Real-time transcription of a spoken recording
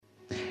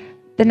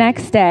The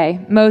next day,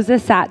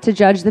 Moses sat to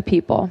judge the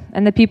people,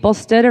 and the people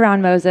stood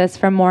around Moses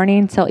from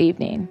morning till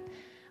evening.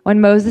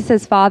 When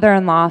Moses'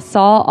 father-in-law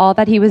saw all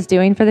that he was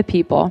doing for the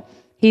people,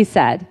 he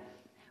said,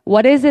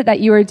 "What is it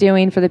that you are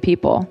doing for the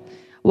people?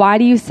 Why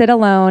do you sit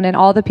alone and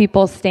all the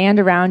people stand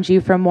around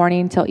you from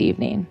morning till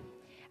evening?"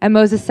 And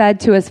Moses said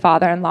to his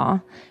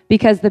father-in-law,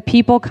 "Because the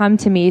people come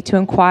to me to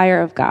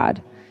inquire of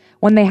God.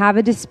 When they have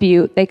a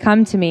dispute, they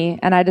come to me,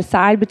 and I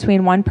decide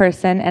between one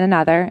person and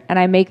another, and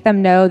I make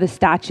them know the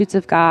statutes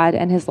of God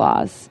and his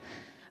laws."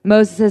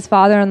 Moses'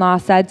 father-in-law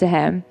said to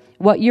him,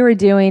 "What you are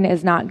doing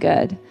is not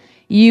good.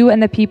 You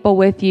and the people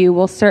with you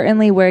will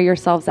certainly wear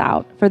yourselves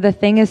out, for the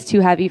thing is too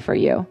heavy for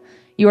you.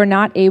 You are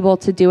not able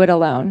to do it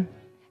alone.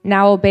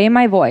 Now obey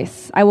my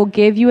voice. I will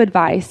give you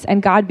advice,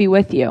 and God be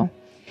with you.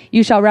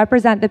 You shall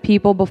represent the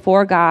people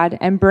before God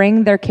and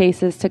bring their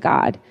cases to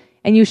God.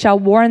 And you shall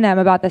warn them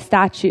about the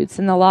statutes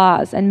and the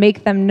laws and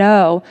make them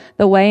know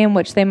the way in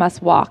which they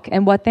must walk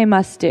and what they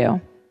must do.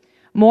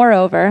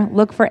 Moreover,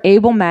 look for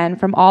able men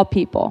from all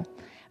people,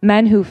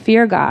 men who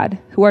fear God,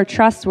 who are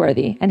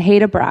trustworthy and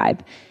hate a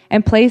bribe,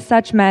 and place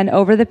such men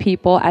over the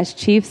people as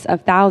chiefs of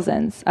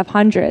thousands, of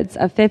hundreds,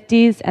 of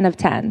fifties, and of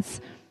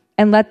tens.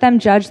 And let them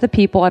judge the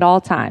people at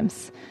all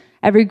times.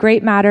 Every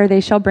great matter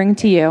they shall bring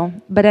to you,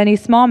 but any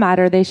small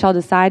matter they shall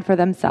decide for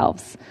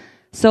themselves.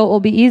 So it will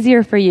be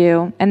easier for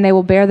you, and they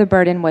will bear the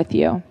burden with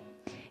you.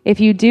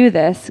 If you do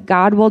this,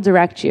 God will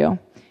direct you.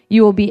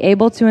 You will be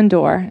able to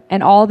endure,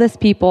 and all this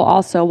people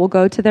also will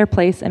go to their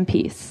place in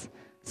peace."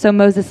 So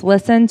Moses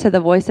listened to the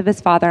voice of his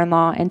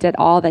father-in-law and did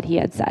all that he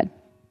had said.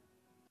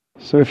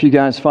 So if you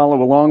guys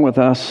follow along with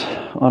us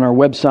on our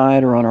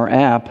website or on our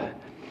app,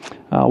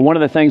 one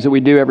of the things that we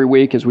do every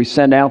week is we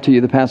send out to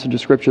you the passage of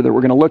Scripture that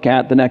we're going to look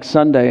at the next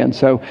Sunday. And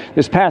so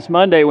this past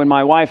Monday, when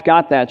my wife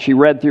got that, she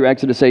read through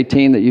Exodus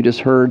 18 that you just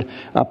heard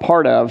a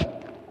part of.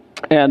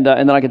 And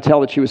then I could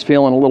tell that she was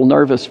feeling a little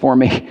nervous for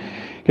me.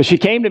 Because she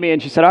came to me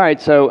and she said, "All right,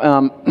 so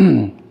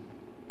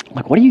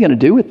like, what are you going to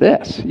do with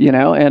this?"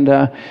 And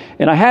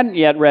I hadn't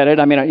yet read it.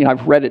 I mean,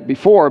 I've read it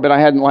before, but I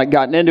hadn't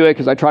gotten into it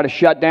because I tried to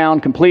shut down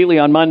completely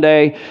on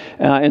Monday,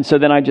 and so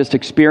then I just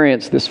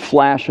experienced this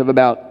flash of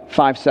about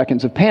 5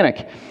 seconds of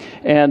panic,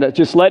 and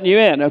just letting you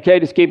in, okay,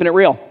 just keeping it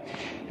real.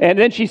 And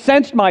then she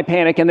sensed my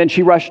panic, and then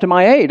she rushed to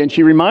my aid, and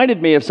she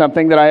reminded me of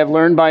something that I have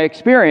learned by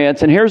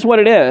experience, and here's what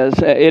it is.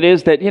 It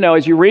is that,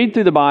 as you read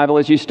through the Bible,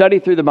 as you study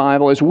through the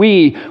Bible, as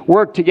we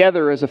work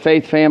together as a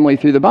faith family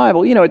through the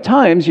Bible, at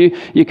times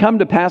you come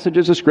to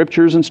passages of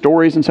Scriptures and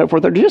stories and so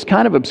forth that are just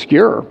kind of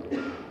obscure.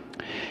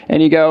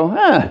 And you go,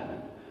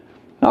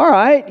 all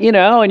right,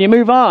 and you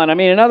move on. I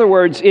mean, in other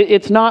words,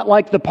 it's not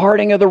like the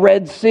parting of the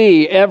Red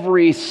Sea,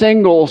 every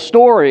single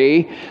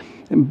story.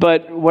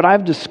 But what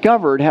I've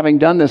discovered, having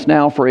done this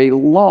now for a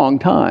long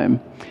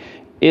time,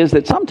 is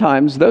that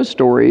sometimes those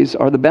stories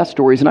are the best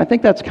stories. And I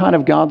think that's kind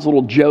of God's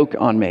little joke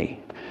on me.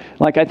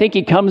 I think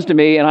he comes to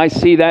me and I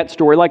see that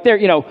story.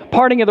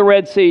 Parting of the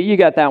Red Sea, you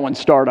got that one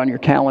starred on your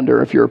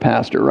calendar if you're a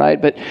pastor,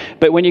 right?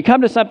 But when you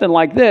come to something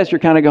like this, you're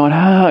kind of going,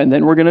 and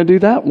then we're going to do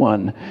that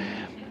one.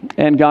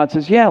 And God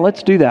says, yeah,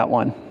 let's do that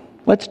one.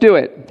 Let's do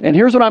it. And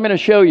here's what I'm going to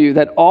show you,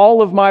 that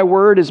all of my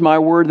word is my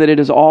word, that it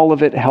is all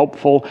of it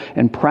helpful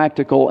and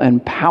practical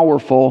and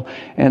powerful.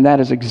 And that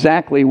is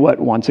exactly what,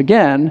 once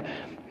again,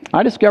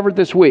 I discovered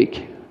this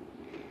week.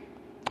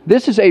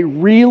 This is a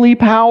really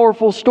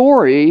powerful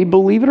story,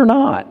 believe it or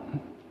not.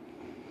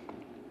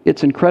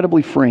 It's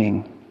incredibly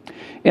freeing.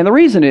 And the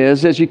reason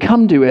is, as you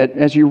come to it,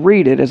 as you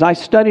read it, as I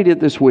studied it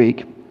this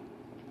week,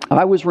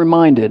 I was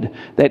reminded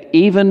that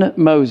even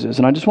Moses,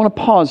 and I just want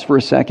to pause for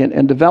a second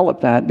and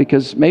develop that,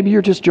 because maybe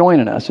you're just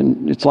joining us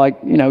and it's like,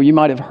 you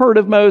might have heard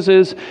of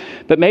Moses,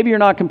 but maybe you're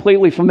not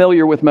completely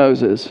familiar with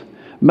Moses.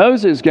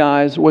 Moses,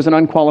 guys, was an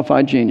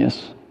unqualified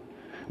genius.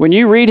 When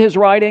you read his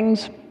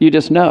writings, you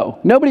just know.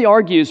 Nobody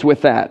argues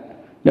with that.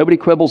 Nobody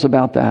quibbles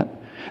about that.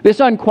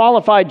 This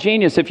unqualified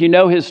genius, if you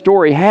know his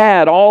story,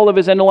 had all of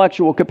his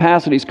intellectual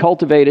capacities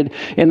cultivated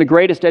in the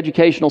greatest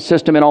educational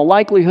system, in all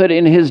likelihood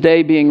in his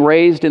day being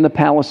raised in the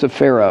palace of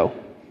Pharaoh.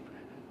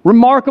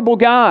 Remarkable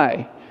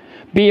guy,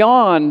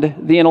 beyond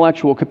the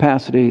intellectual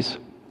capacities.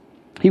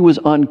 He was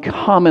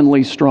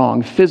uncommonly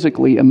strong,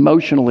 physically,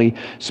 emotionally,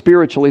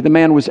 spiritually. The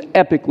man was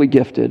epically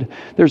gifted.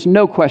 There's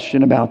no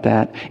question about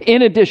that.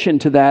 In addition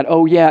to that,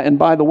 and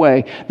by the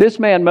way, this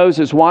man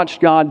Moses watched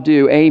God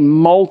do a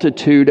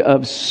multitude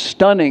of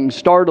stunning,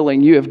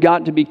 startling, you have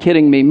got to be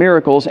kidding me,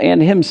 miracles,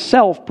 and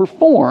himself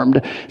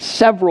performed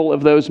several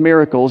of those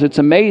miracles. It's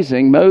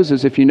amazing.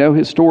 Moses, if you know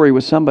his story,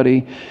 was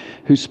somebody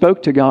who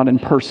spoke to God in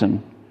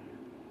person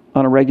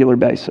on a regular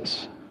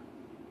basis.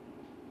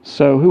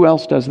 So who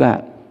else does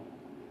that?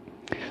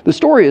 The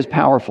story is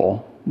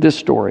powerful, this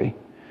story,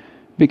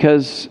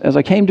 because as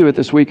I came to it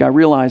this week, I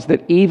realized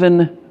that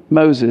even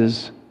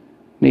Moses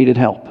needed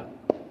help.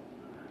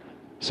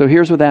 So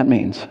here's what that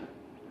means.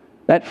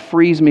 That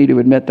frees me to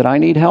admit that I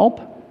need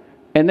help,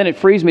 and then it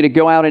frees me to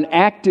go out and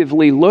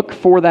actively look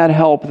for that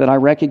help that I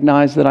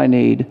recognize that I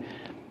need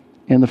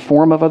in the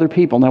form of other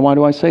people. Now, why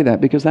do I say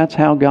that? Because that's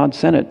how God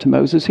sent it to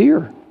Moses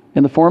here.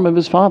 in the form of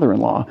his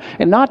father-in-law.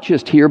 And not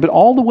just here, but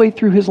all the way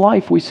through his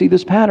life, we see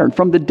this pattern.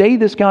 From the day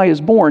this guy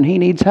is born, he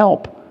needs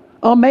help.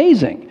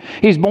 Amazing.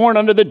 He's born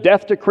under the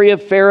death decree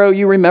of Pharaoh.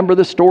 You remember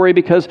the story,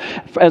 because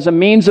as a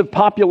means of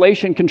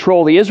population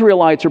control, the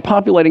Israelites are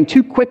populating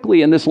too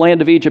quickly in this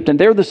land of Egypt, and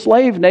they're the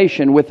slave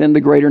nation within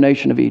the greater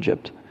nation of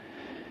Egypt.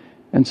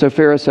 And so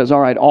Pharaoh says, all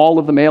right, all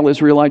of the male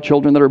Israelite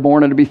children that are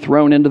born are to be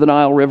thrown into the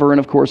Nile River. And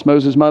of course,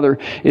 Moses' mother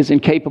is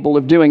incapable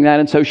of doing that.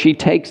 And so she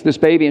takes this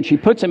baby and she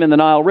puts him in the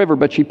Nile River,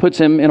 but she puts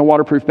him in a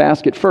waterproof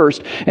basket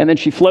first. And then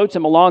she floats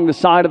him along the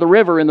side of the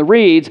river in the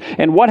reeds.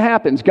 And what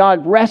happens?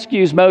 God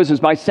rescues Moses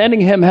by sending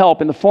him help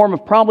in the form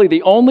of probably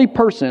the only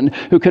person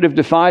who could have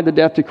defied the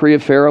death decree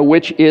of Pharaoh,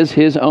 which is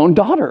his own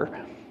daughter.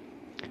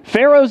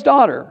 Pharaoh's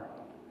daughter,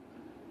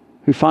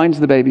 who finds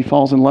the baby,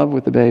 falls in love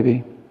with the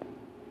baby,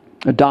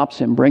 adopts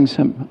him, brings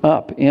him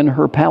up in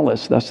her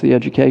palace, thus the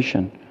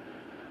education.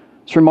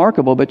 It's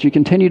remarkable, but you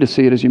continue to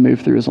see it as you move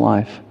through his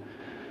life.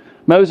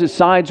 Moses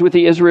sides with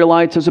the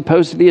Israelites as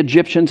opposed to the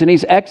Egyptians, and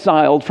he's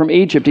exiled from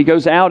Egypt. He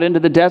goes out into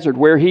the desert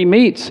where he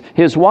meets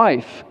his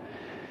wife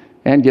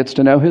and gets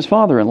to know his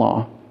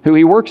father-in-law, who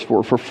he works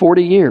for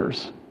 40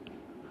 years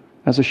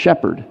as a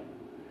shepherd.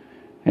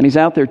 And he's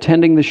out there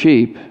tending the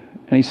sheep,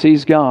 and he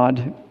sees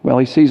God. Well,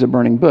 he sees a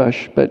burning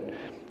bush, but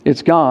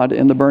it's God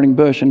in the burning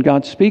bush, and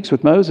God speaks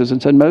with Moses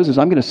and said, Moses,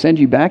 I'm going to send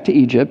you back to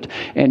Egypt,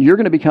 and you're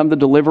going to become the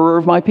deliverer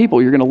of my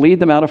people. You're going to lead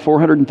them out of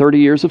 430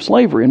 years of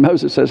slavery. And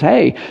Moses says,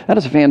 hey, that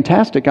is a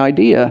fantastic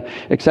idea,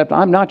 except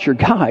I'm not your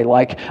guy.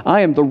 Like, I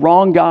am the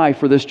wrong guy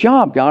for this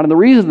job, God. And the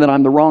reason that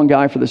I'm the wrong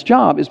guy for this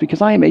job is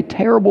because I am a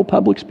terrible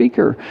public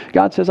speaker.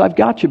 God says, I've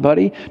got you,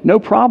 buddy. No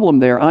problem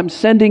there. I'm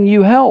sending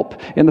you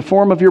help in the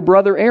form of your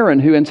brother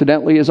Aaron, who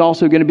incidentally is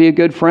also going to be a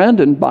good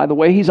friend. And by the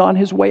way, he's on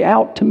his way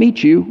out to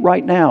meet you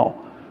right now.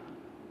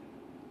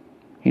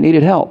 He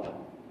needed help.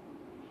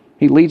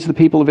 He leads the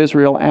people of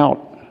Israel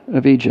out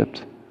of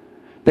Egypt.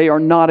 They are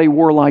not a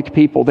warlike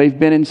people. They've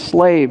been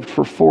enslaved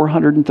for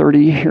 430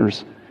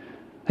 years.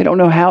 They don't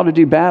know how to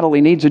do battle. He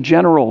needs a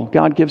general.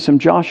 God gives him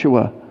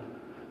Joshua.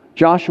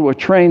 Joshua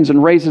trains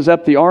and raises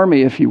up the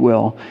army, if you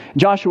will.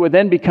 Joshua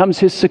then becomes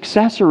his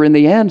successor in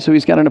the end, so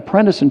he's got an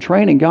apprentice in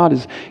training. God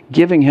is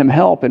giving him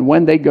help. And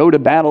when they go to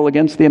battle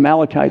against the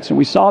Amalekites, and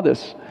we saw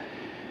this,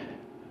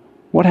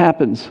 what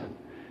happens?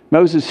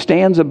 Moses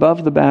stands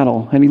above the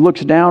battle, and he looks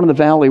down in the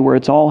valley where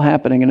it's all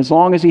happening. And as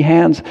long as he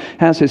has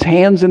his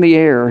hands in the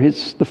air,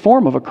 it's the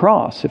form of a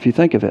cross, if you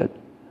think of it.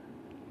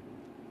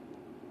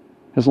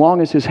 As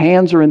long as his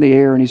hands are in the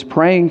air and he's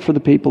praying for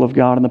the people of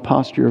God in the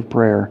posture of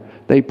prayer,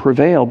 they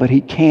prevail, but he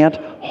can't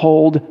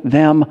hold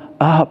them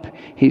up.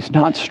 He's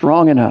not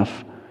strong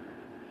enough.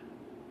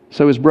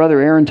 So his brother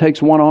Aaron takes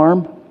one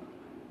arm,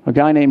 a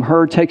guy named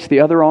Hur takes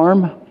the other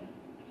arm,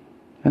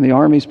 and the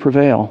armies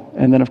prevail.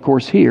 And then, of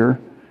course, here,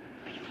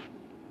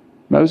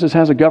 Moses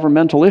has a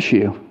governmental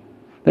issue.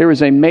 There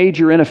is a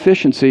major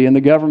inefficiency in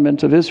the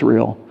government of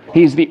Israel.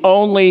 He's the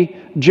only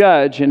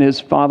judge, and his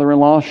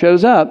father-in-law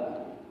shows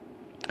up.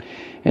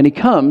 And he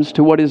comes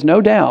to what is no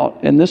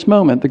doubt, in this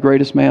moment, the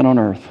greatest man on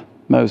earth,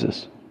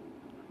 Moses.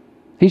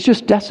 He's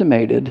just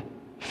decimated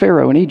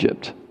Pharaoh in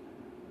Egypt.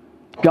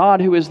 God,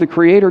 who is the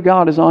creator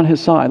God, is on his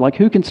side. Like,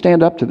 who can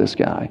stand up to this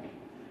guy?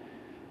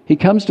 He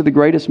comes to the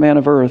greatest man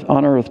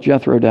on earth,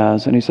 Jethro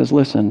does, and he says,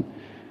 listen,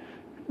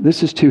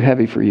 this is too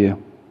heavy for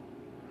you.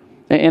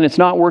 And it's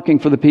not working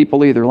for the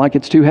people either, like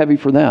it's too heavy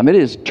for them. It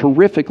is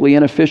terrifically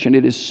inefficient.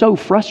 It is so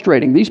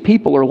frustrating. These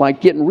people are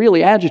like getting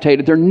really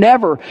agitated. They're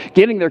never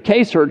getting their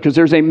case heard because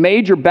there's a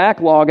major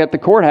backlog at the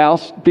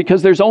courthouse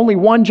because there's only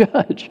one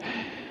judge.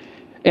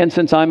 And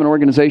since I'm an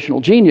organizational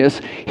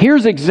genius,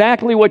 here's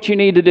exactly what you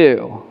need to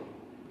do.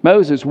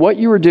 Moses, what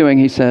you are doing,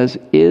 he says,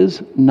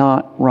 is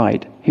not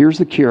right. Here's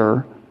the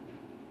cure.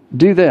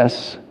 Do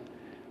this.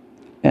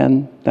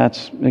 And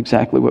that's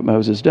exactly what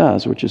Moses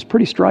does, which is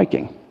pretty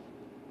striking.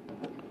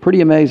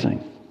 Pretty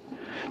amazing.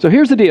 So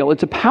here's the deal.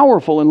 It's a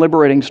powerful and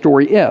liberating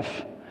story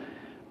if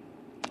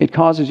it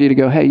causes you to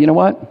go, hey, you know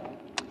what?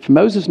 If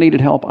Moses needed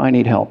help, I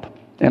need help.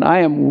 And I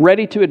am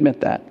ready to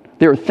admit that.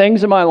 There are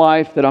things in my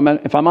life that,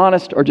 if I'm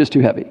honest, are just too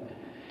heavy.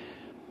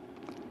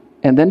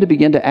 And then to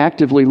begin to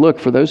actively look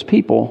for those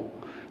people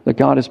that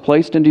God has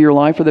placed into your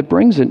life or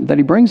that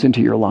He brings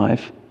into your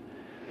life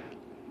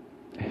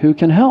who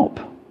can help.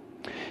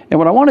 And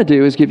what I want to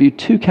do is give you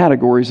two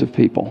categories of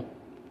people.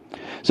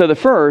 So the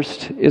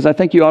first is I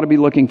think you ought to be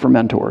looking for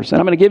mentors. And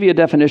I'm going to give you a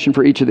definition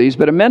for each of these.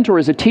 But a mentor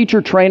is a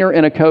teacher, trainer,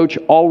 and a coach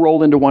all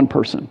rolled into one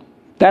person.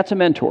 That's a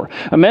mentor.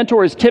 A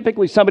mentor is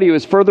typically somebody who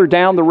is further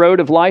down the road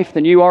of life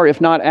than you are,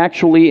 if not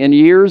actually in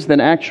years, then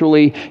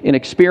actually in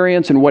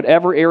experience in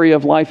whatever area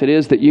of life it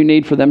is that you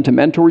need for them to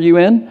mentor you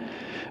in.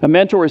 A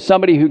mentor is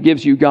somebody who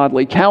gives you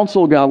godly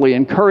counsel, godly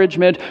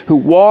encouragement, who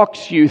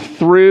walks you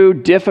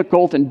through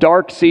difficult and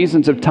dark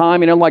seasons of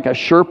time, like a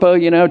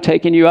Sherpa,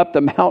 taking you up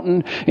the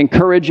mountain,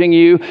 encouraging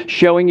you,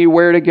 showing you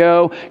where to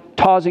go,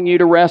 causing you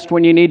to rest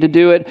when you need to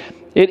do it.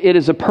 It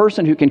is a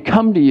person who can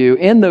come to you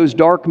in those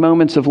dark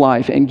moments of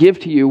life and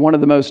give to you one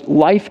of the most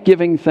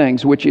life-giving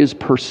things, which is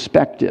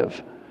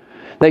perspective.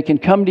 They can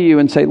come to you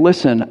and say,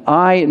 listen,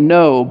 I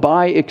know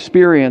by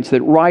experience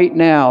that right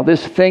now,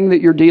 this thing that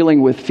you're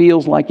dealing with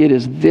feels like it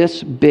is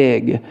this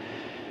big.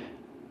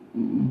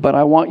 But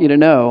I want you to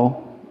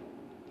know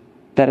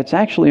that it's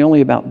actually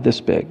only about this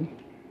big.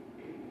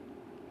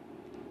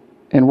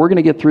 And we're going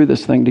to get through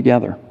this thing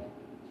together.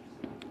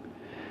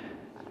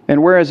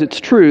 And whereas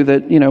it's true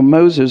that,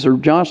 Moses or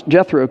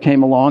Jethro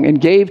came along and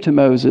gave to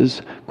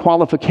Moses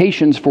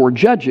qualifications for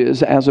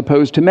judges as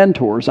opposed to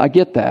mentors, I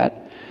get that.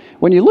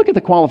 When you look at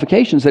the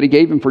qualifications that he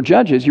gave him for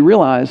judges, you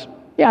realize,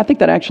 yeah, I think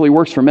that actually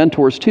works for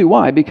mentors too.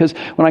 Why? Because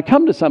when I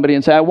come to somebody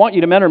and say, I want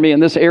you to mentor me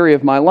in this area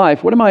of my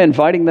life, what am I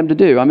inviting them to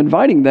do? I'm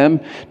inviting them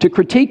to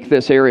critique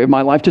this area of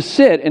my life, to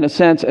sit, in a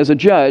sense, as a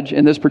judge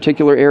in this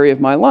particular area of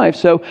my life.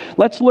 So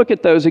let's look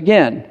at those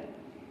again.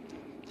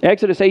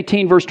 Exodus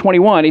 18, verse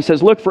 21, he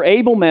says, look for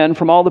able men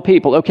from all the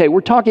people. Okay,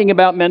 we're talking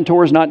about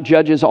mentors, not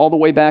judges, all the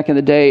way back in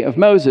the day of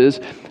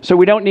Moses, so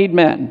we don't need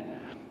men.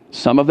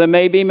 Some of them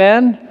may be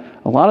men,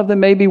 a lot of them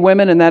may be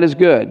women, and that is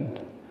good.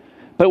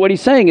 But what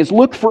he's saying is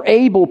look for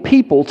able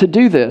people to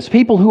do this,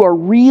 people who are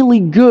really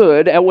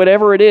good at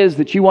whatever it is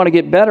that you want to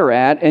get better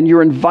at, and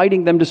you're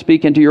inviting them to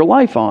speak into your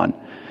life on.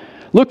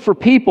 Look for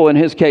people, in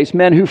his case,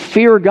 men who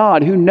fear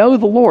God, who know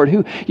the Lord,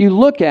 who you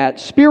look at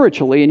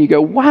spiritually and you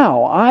go,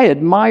 wow, I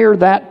admire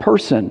that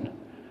person.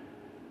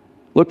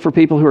 Look for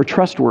people who are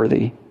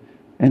trustworthy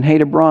and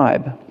hate a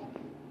bribe.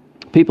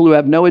 People who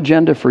have no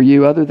agenda for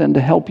you other than to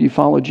help you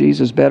follow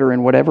Jesus better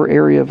in whatever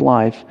area of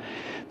life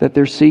that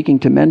they're seeking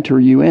to mentor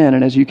you in.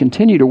 And as you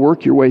continue to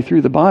work your way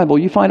through the Bible,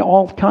 you find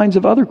all kinds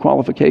of other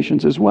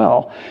qualifications as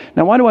well.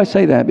 Now, why do I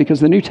say that?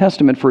 Because the New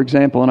Testament, for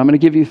example, and I'm going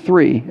to give you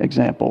 3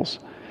 examples,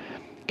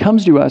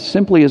 comes to us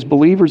simply as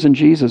believers in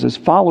Jesus, as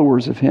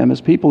followers of Him,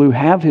 as people who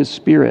have His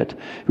Spirit,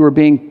 who are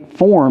being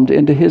formed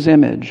into His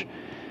image.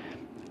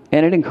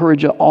 And it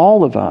encourages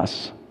all of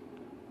us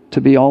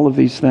to be all of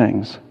these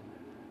things.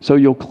 So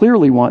you'll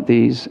clearly want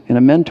these in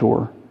a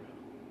mentor.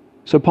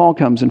 So Paul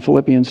comes in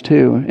Philippians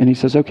 2 and he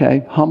says,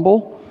 okay,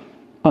 humble,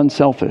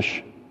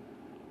 unselfish.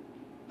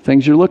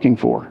 Things you're looking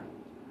for.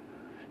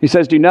 He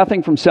says, do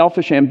nothing from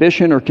selfish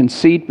ambition or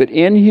conceit, but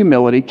in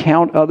humility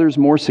count others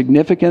more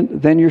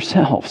significant than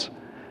yourselves.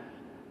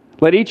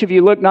 Let each of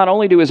you look not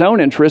only to his own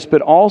interests,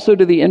 but also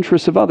to the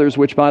interests of others,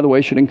 which, by the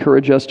way, should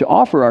encourage us to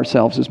offer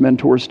ourselves as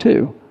mentors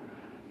too.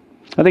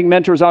 I think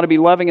mentors ought to be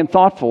loving and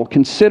thoughtful,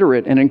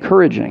 considerate and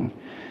encouraging,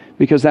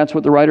 because that's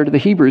what the writer to the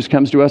Hebrews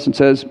comes to us and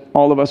says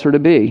all of us are to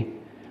be.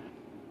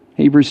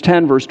 Hebrews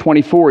 10, verse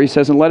 24, he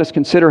says, and let us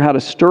consider how to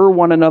stir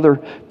one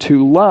another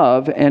to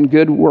love and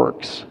good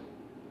works,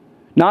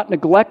 not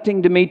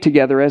neglecting to meet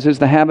together, as is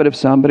the habit of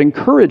some, but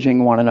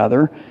encouraging one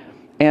another,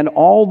 and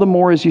all the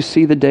more as you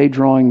see the day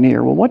drawing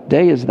near. Well, what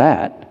day is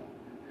that?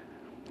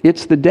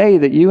 It's the day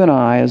that you and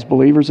I, as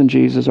believers in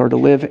Jesus, are to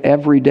live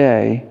every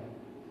day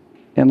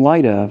in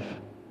light of.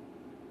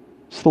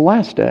 It's the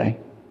last day.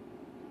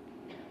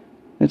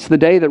 It's the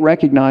day that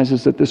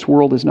recognizes that this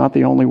world is not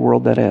the only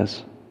world that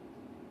is.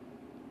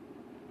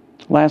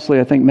 Lastly,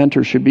 I think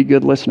mentors should be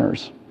good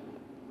listeners,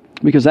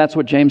 because that's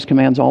what James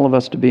commands all of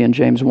us to be in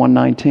James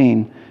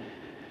 1:19.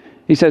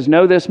 He says,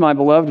 know this, my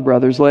beloved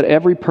brothers, let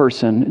every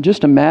person,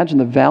 just imagine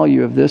the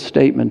value of this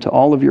statement to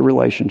all of your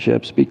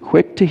relationships, be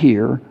quick to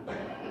hear,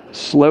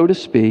 slow to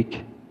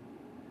speak,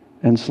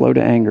 and slow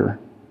to anger.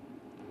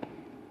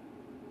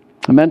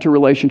 A mentor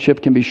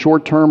relationship can be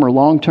short-term or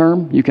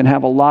long-term. You can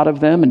have a lot of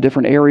them in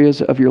different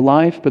areas of your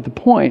life. But the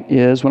point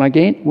is, when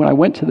I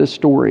went to this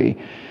story,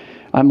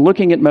 I'm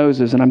looking at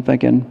Moses and I'm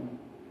thinking,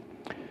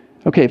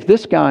 okay, if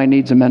this guy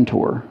needs a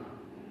mentor,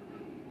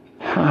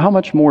 how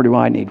much more do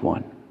I need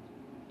one?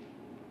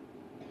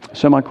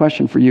 So my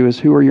question for you is,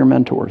 who are your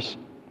mentors?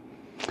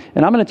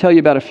 And I'm going to tell you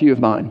about a few of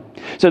mine.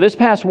 So this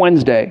past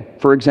Wednesday,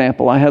 for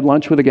example, I had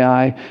lunch with a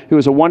guy who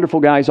is a wonderful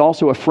guy. He's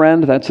also a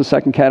friend. That's the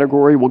second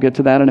category. We'll get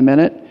to that in a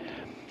minute.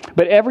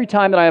 But every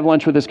time that I have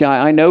lunch with this guy,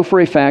 I know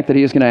for a fact that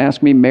he is going to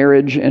ask me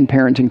marriage and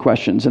parenting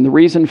questions. And the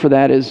reason for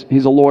that is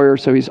he's a lawyer,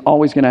 so he's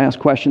always going to ask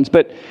questions.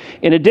 But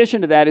in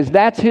addition to that,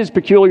 that's his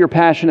peculiar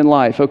passion in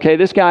life. Okay,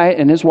 this guy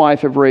and his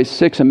wife have raised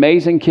 6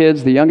 amazing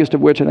kids, the youngest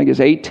of which I think is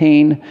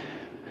 18.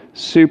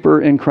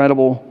 Super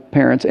incredible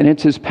parents. And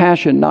it's his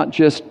passion not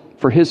just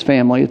for his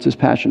family, it's his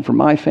passion for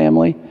my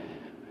family.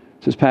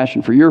 It's his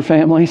passion for your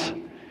families.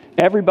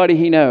 Everybody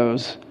he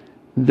knows,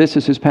 this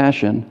is his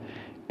passion.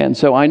 And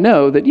so I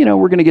know that,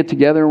 we're going to get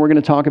together and we're going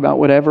to talk about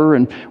whatever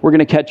and we're going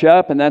to catch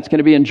up and that's going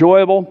to be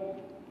enjoyable.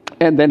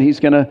 And then he's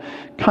going to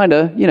kind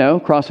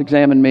of,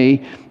 cross-examine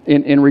me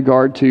in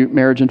regard to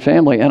marriage and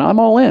family. And I'm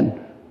all in.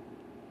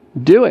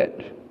 Do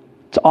it.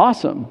 It's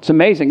awesome. It's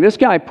amazing. This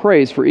guy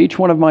prays for each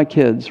one of my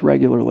kids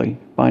regularly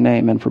by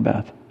name and for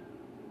Beth.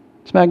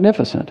 It's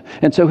magnificent.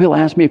 And so he'll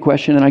ask me a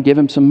question and I give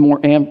him some more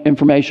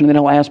information. And then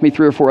he'll ask me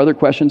 3 or 4 other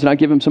questions and I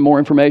give him some more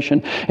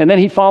information. And then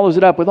he follows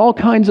it up with all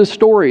kinds of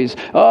stories.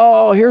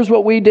 Oh, here's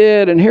what we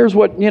did and here's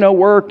what,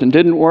 worked and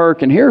didn't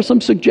work. And here are some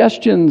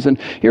suggestions and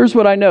here's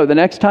what I know. The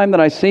next time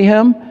that I see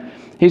him,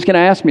 he's going to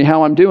ask me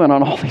how I'm doing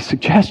on all these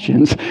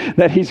suggestions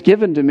that he's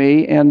given to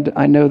me. And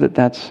I know that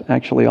that's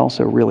actually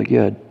also really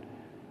good.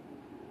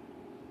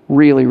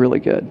 Really, really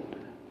good.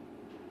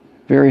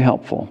 Very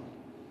helpful.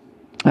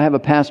 I have a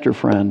pastor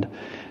friend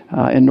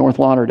in North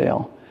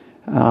Lauderdale.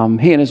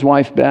 He and his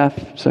wife,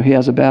 Beth, so he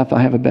has a Beth,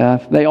 I have a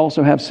Beth. They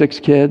also have 6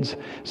 kids,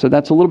 so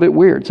that's a little bit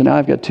weird. So now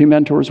I've got 2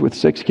 mentors with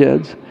 6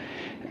 kids.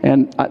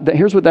 And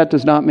here's what that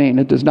does not mean.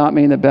 It does not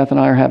mean that Beth and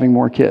I are having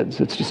more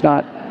kids. It's just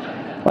not,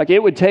 like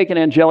it would take an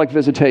angelic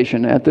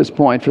visitation at this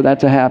point for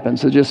that to happen.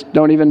 So just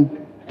don't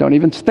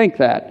even think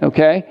that,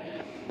 okay?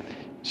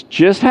 It's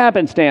just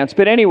happenstance.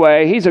 But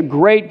anyway, he's a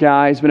great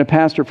guy. He's been a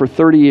pastor for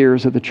 30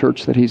 years at the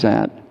church that he's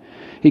at.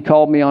 He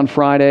called me on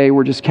Friday.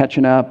 We're just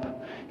catching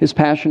up. His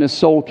passion is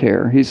soul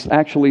care. He's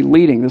actually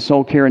leading the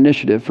soul care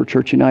initiative for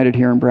Church United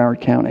here in Broward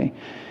County.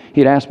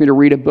 He'd asked me to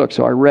read a book,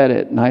 so I read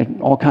it, and I had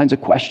all kinds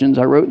of questions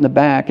I wrote in the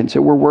back, and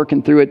so we're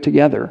working through it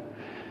together,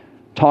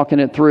 talking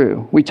it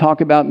through. We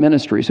talk about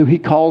ministry. So he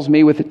calls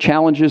me with the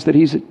challenges that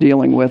he's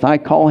dealing with. I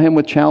call him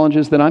with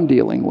challenges that I'm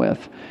dealing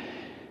with.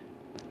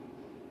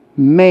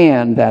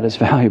 Man, that is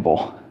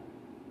valuable.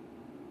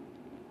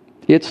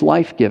 It's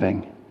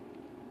life-giving.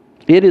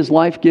 It is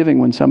life-giving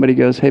when somebody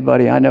goes, hey,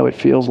 buddy, I know it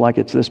feels like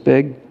it's this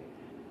big.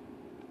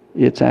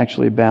 It's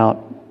actually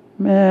about,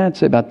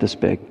 it's about this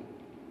big.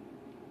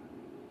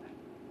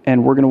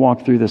 And we're going to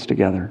walk through this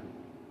together.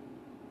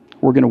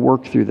 We're going to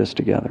work through this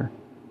together.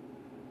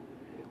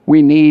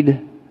 We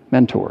need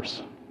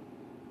mentors.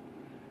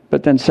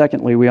 But then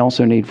secondly, we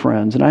also need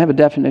friends. And I have a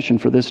definition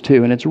for this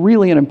too, and it's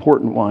really an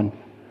important one.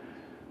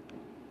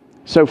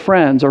 So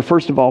friends are,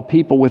 first of all,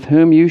 people with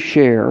whom you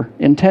share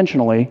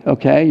intentionally,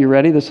 okay, you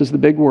ready? This is the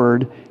big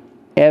word,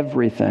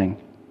 everything.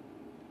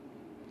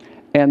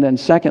 And then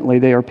secondly,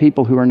 they are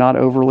people who are not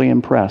overly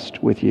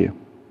impressed with you.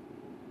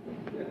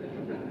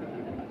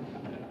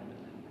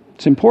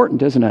 It's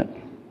important, isn't it?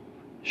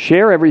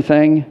 Share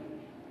everything,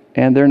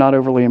 and they're not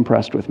overly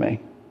impressed with me.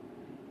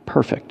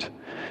 Perfect.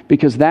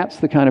 Because that's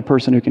the kind of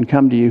person who can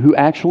come to you who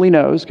actually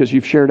knows, because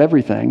you've shared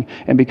everything,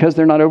 and because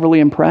they're not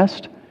overly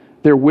impressed,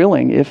 they're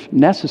willing, if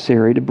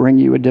necessary, to bring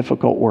you a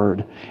difficult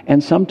word.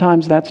 And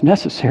sometimes that's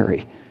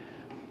necessary.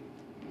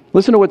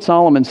 Listen to what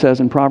Solomon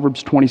says in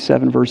Proverbs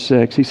 27, verse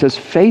 6. He says,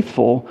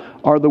 faithful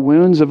are the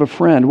wounds of a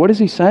friend. What is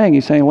he saying?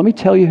 He's saying, let me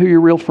tell you who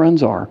your real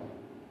friends are.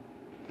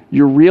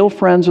 Your real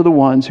friends are the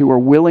ones who are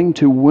willing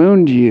to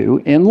wound you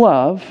in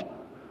love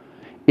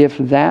if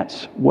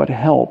that's what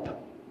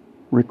help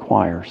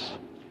requires.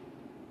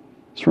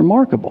 It's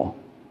remarkable.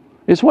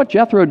 It's what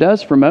Jethro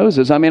does for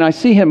Moses. I mean, I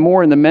see him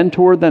more in the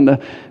mentor than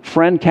the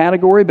friend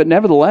category, but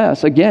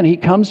nevertheless, again, he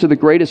comes to the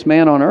greatest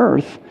man on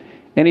earth,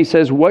 and he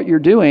says, what you're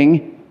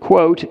doing,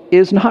 quote,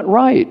 is not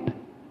right.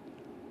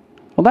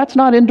 Well, that's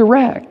not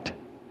indirect.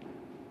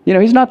 You know,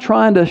 he's not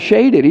trying to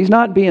shade it. He's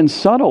not being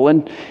subtle.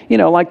 And, you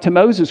know, like to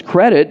Moses'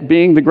 credit,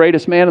 being the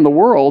greatest man in the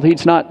world,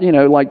 he's not, you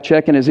know, like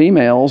checking his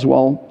emails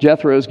while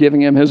Jethro's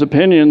giving him his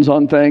opinions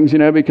on things, you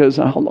know, because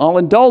I'll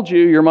indulge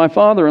you, you're my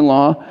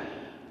father-in-law.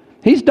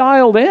 He's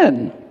dialed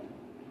in.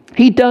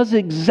 He does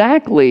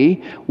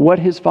exactly what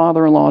his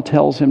father-in-law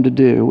tells him to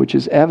do, which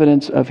is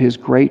evidence of his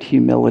great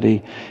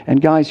humility.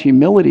 And guys,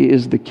 humility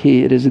is the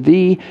key. It is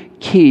the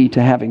key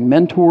to having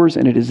mentors,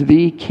 and it is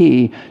the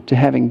key to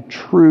having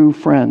true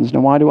friends.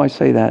 Now, why do I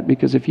say that?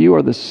 Because if you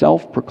are the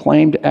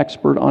self-proclaimed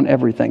expert on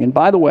everything, and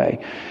by the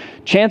way,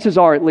 chances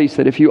are at least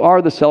that if you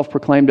are the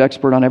self-proclaimed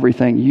expert on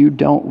everything, you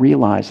don't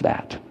realize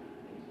that.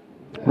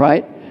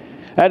 Right?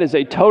 That is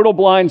a total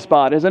blind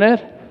spot, isn't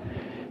it?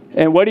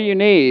 And what do you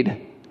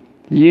need?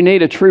 You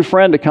need a true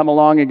friend to come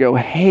along and go,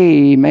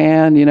 hey,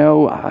 man, you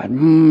know,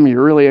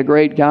 you're really a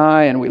great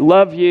guy, and we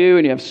love you,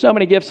 and you have so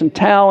many gifts and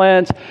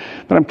talents,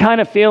 but I'm kind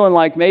of feeling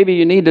like maybe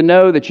you need to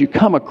know that you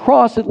come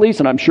across at least,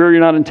 and I'm sure you're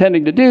not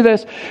intending to do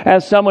this,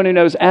 as someone who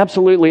knows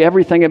absolutely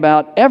everything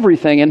about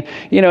everything. And,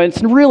 you know,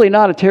 it's really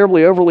not a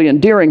terribly overly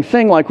endearing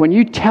thing, like when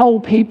you tell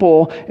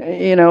people,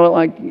 you know,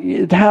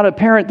 like how to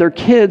parent their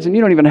kids, and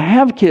you don't even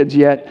have kids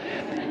yet,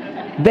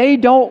 they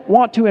don't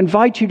want to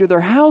invite you to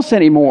their house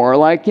anymore.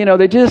 Like, you know,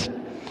 they just,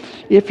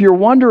 if you're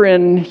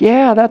wondering,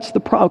 yeah, that's the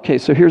problem. Okay,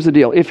 so here's the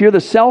deal. If you're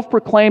the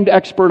self-proclaimed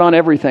expert on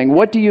everything,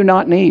 what do you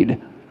not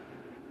need?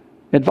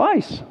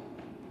 Advice,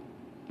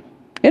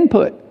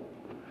 input,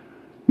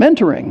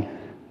 mentoring.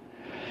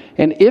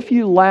 And if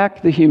you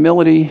lack the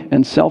humility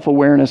and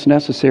self-awareness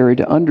necessary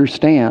to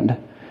understand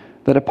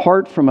that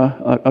apart from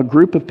a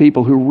group of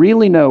people who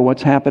really know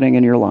what's happening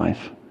in your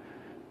life,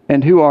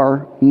 and who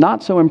are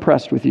not so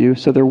impressed with you,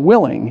 so they're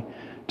willing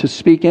to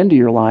speak into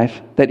your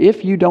life, that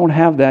if you don't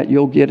have that,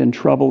 you'll get in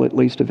trouble at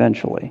least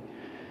eventually.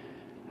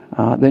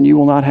 Then you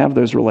will not have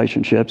those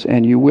relationships,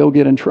 and you will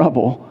get in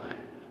trouble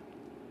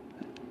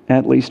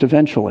at least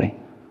eventually.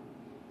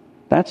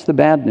 That's the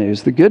bad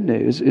news. The good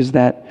news is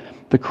that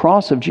the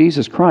cross of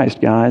Jesus Christ,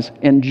 guys,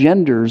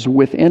 engenders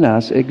within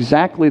us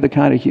exactly the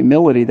kind of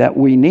humility that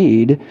we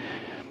need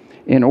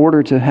in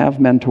order to have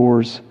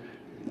mentors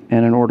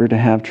and in order to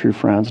have true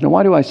friends. Now,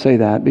 why do I say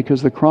that?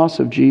 Because the cross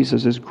of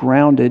Jesus is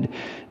grounded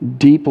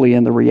deeply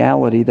in the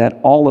reality that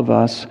all of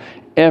us,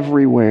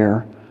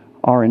 everywhere,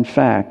 are in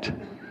fact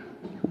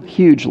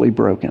hugely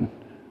broken.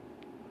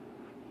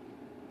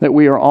 That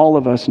we are all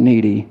of us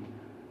needy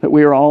that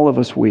we are all of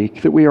us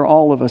weak, that we are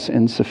all of us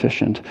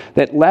insufficient,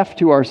 that left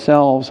to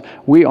ourselves,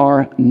 we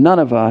are none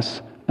of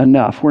us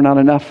enough. We're not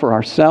enough for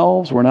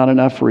ourselves. We're not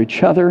enough for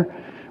each other.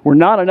 We're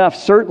not enough,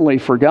 certainly,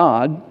 for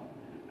God.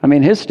 I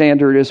mean, His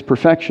standard is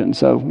perfection,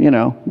 so,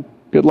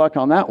 good luck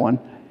on that one.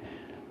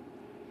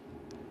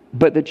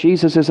 But that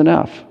Jesus is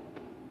enough.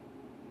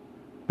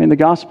 I mean, the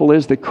gospel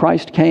is that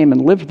Christ came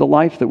and lived the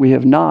life that we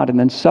have not and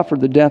then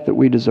suffered the death that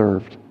we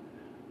deserved.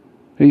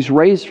 He's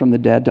raised from the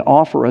dead to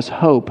offer us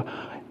hope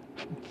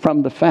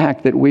from the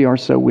fact that we are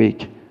so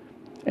weak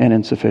and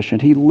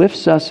insufficient. He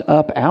lifts us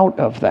up out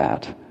of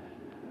that.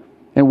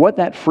 And what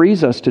that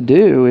frees us to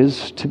do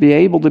is to be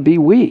able to be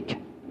weak.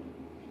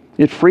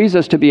 It frees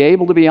us to be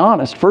able to be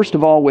honest, first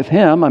of all, with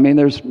Him. I mean,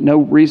 there's no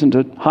reason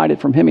to hide it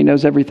from Him. He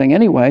knows everything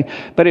anyway.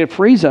 But it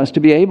frees us to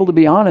be able to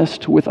be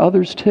honest with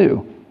others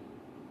too.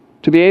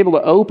 To be able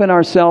to open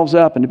ourselves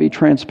up and to be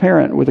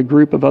transparent with a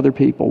group of other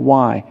people.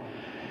 Why?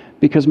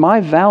 Because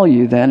my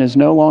value then is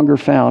no longer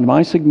found.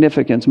 My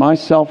significance, my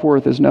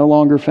self-worth is no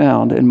longer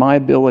found in my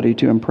ability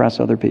to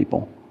impress other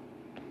people.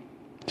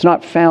 It's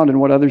not found in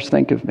what others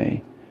think of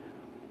me.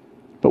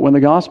 But when the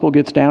gospel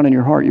gets down in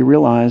your heart, you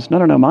realize,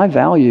 no, my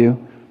value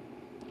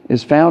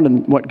is found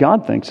in what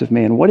God thinks of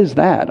me. And what is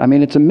that? I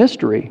mean, it's a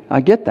mystery.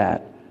 I get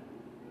that.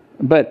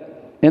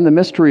 But in the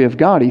mystery of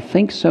God, He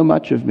thinks so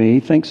much of me, He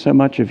thinks so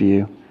much of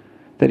you,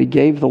 that He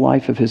gave the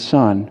life of His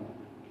Son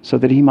so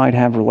that He might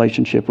have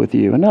relationship with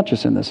you. And not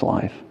just in this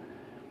life,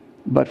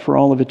 but for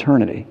all of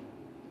eternity.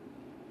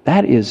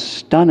 That is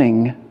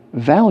stunning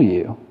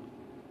value.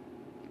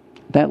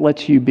 That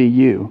lets you be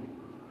you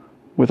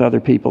with other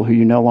people who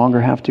you no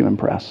longer have to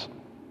impress.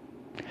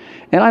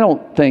 And I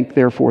don't think,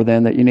 therefore,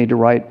 then, that you need to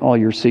write all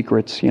your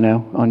secrets,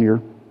 on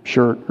your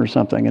shirt or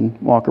something and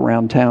walk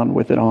around town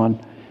with it on.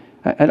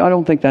 I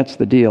don't think that's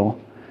the deal.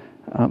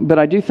 But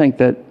I do think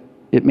that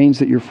it means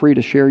that you're free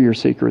to share your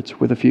secrets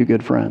with a few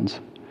good friends.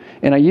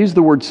 And I use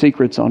the word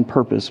secrets on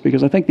purpose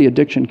because I think the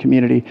addiction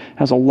community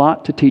has a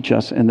lot to teach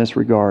us in this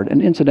regard.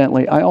 And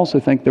incidentally, I also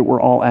think that we're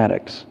all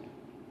addicts.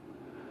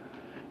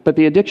 But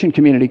the addiction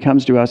community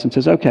comes to us and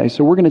says, okay,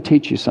 so we're going to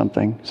teach you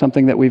something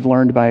that we've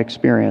learned by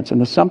experience.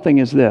 And the something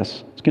is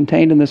this. It's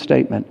contained in this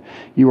statement.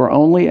 You are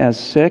only as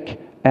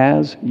sick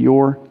as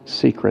your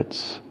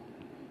secrets.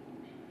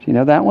 Do you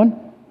know that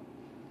one?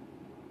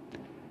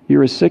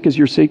 You're as sick as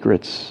your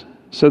secrets.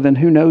 So then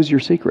who knows your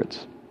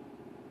secrets?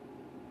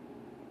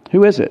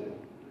 Who is it?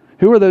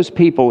 Who are those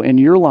people in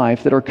your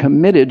life that are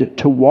committed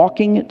to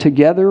walking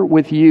together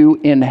with you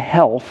in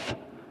health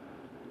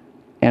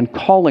and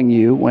calling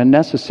you, when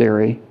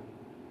necessary,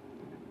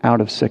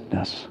 out of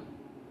sickness?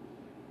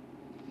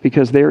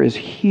 Because there is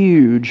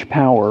huge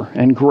power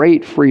and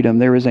great freedom.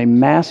 There is a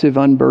massive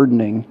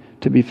unburdening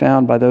to be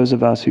found by those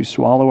of us who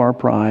swallow our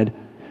pride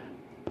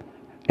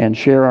and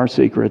share our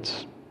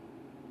secrets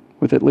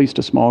with at least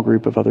a small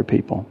group of other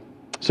people.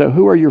 So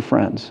who are your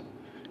friends?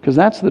 Because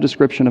that's the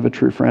description of a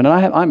true friend.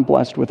 And I'm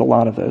blessed with a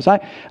lot of those. I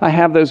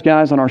have those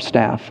guys on our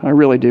staff. I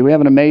really do. We have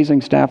an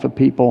amazing staff of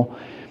people.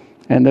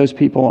 And those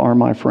people are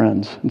my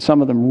friends. And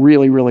some of them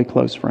really, really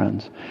close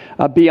friends.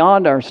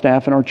 Beyond our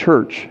staff in our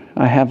church,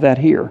 I have that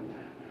here.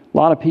 A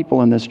lot of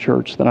people in this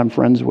church that I'm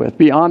friends with.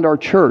 Beyond our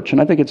church, and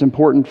I think it's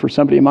important for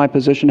somebody in my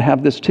position to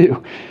have this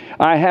too.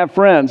 I have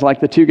friends like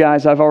the two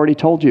guys I've already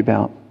told you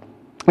about.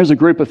 There's a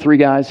group of 3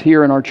 guys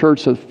here in our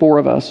church, so 4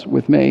 of us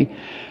with me.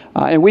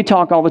 And we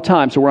talk all the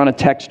time. So we're on a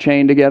text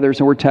chain together.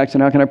 So we're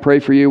texting, how can I pray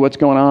for you? What's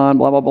going on?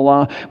 Blah, blah,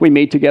 blah, blah. We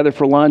meet together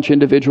for lunch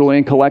individually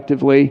and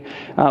collectively.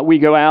 We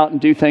go out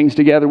and do things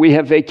together. We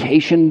have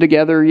vacation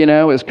together,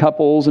 as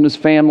couples and as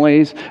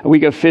families. We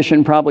go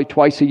fishing probably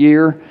twice a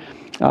year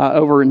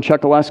over in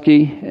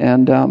Chokoloskee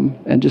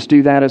and just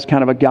do that as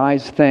kind of a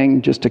guy's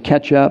thing just to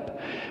catch up.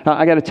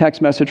 I got a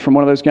text message from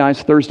one of those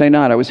guys Thursday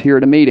night. I was here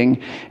at a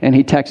meeting, and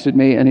he texted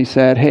me, and he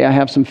said, hey, I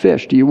have some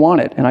fish. Do you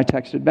want it? And I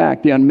texted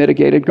back, the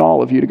unmitigated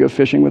gall of you to go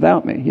fishing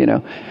without me,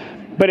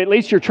 But at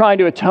least you're trying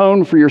to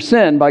atone for your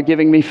sin by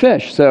giving me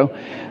fish. So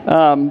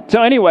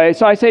anyway,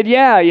 so I said,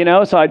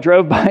 yeah, So I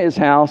drove by his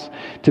house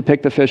to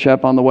pick the fish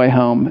up on the way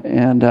home,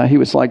 and he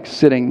was like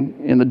sitting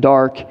in the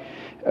dark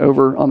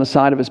over on the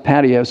side of his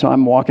patio. So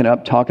I'm walking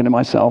up talking to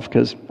myself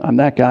because I'm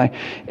that guy,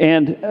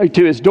 and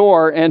to his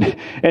door, and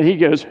he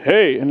goes,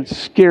 hey, and it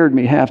scared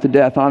me half to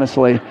death,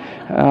 honestly.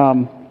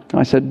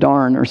 I said,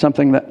 darn, or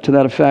something to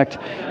that effect.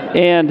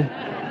 And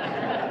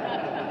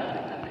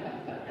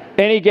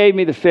he gave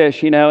me the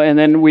fish, and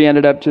then we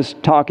ended up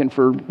just talking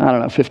for,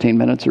 15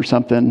 minutes or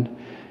something.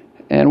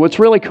 And what's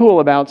really cool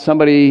about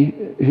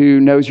somebody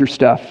who knows your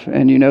stuff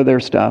and you know their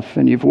stuff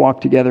and you've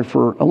walked together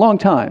for a long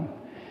time,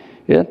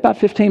 about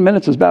 15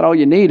 minutes is about all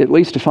you need, at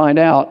least to find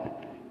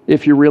out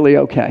if you're really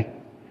okay.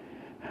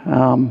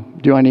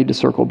 Do I need to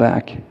circle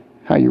back?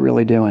 How you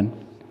really doing?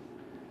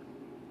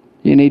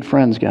 You need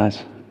friends,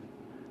 guys.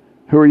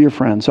 Who are your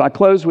friends? So I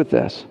close with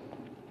this.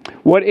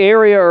 What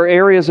area or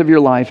areas of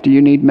your life do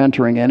you need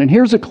mentoring in? And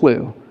here's a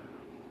clue.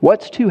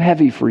 What's too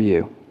heavy for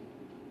you?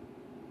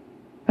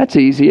 That's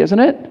easy, isn't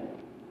it?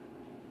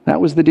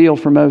 That was the deal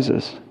for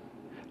Moses.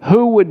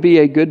 Who would be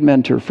a good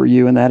mentor for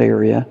you in that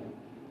area?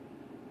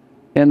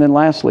 And then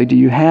lastly, do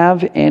you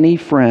have any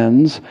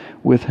friends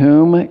with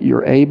whom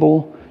you're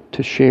able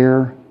to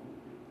share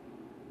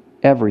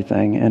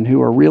everything and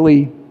who are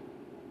really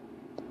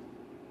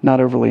not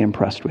overly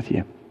impressed with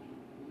you?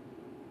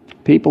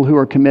 People who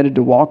are committed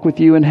to walk with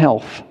you in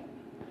health,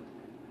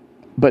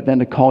 but then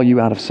to call you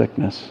out of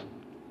sickness.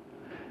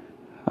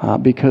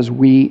 Because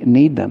we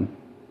need them.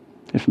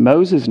 If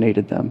Moses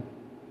needed them,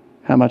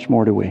 how much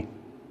more do we?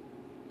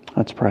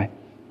 Let's pray.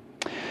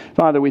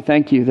 Father, we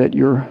thank you that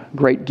your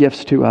great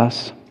gifts to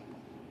us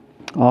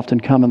often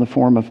come in the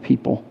form of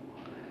people.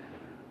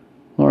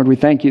 Lord, we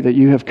thank you that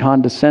you have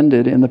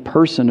condescended in the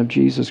person of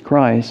Jesus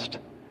Christ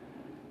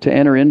to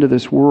enter into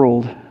this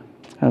world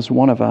as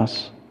one of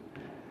us,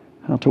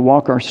 to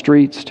walk our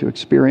streets, to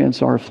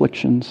experience our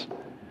afflictions.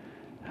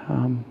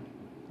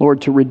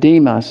 Lord, to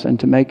redeem us and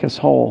to make us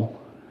whole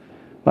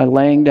by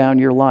laying down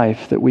your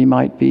life that we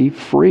might be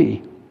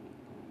free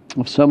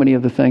of so many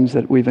of the things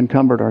that we've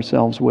encumbered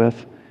ourselves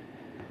with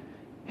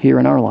here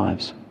in our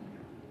lives.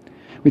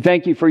 We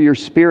thank you for your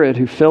Spirit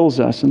who fills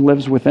us and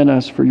lives within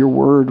us, for your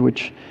word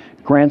which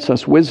grants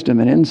us wisdom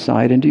and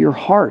insight into your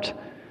heart,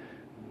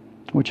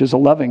 which is a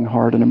loving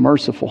heart and a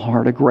merciful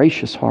heart, a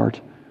gracious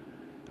heart,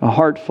 a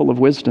heart full of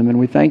wisdom. And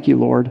we thank you,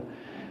 Lord,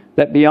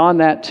 that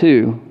beyond that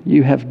too,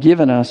 you have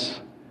given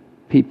us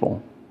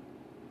people.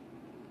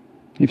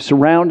 You've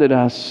surrounded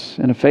us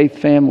in a faith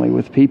family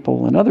with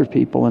people and other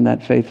people in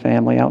that faith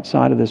family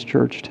outside of this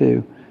church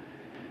too.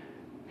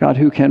 God,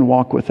 who can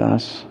walk with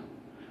us,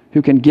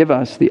 who can give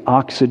us the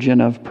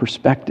oxygen of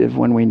perspective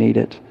when we need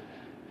it,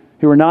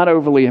 who are not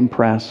overly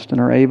impressed and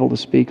are able to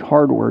speak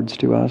hard words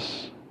to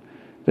us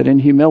that in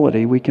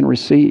humility we can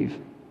receive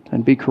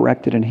and be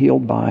corrected and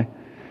healed by.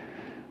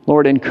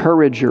 Lord,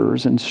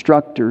 encouragers,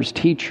 instructors,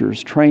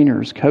 teachers,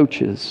 trainers,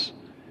 coaches,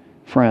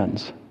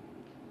 friends.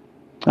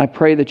 I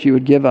pray that you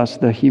would give us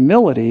the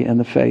humility and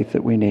the faith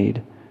that we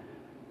need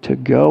to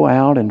go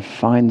out and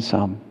find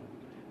some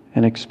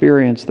and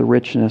experience the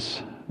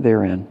richness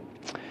therein.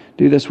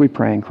 Do this, we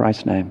pray in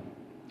Christ's name.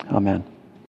 Amen.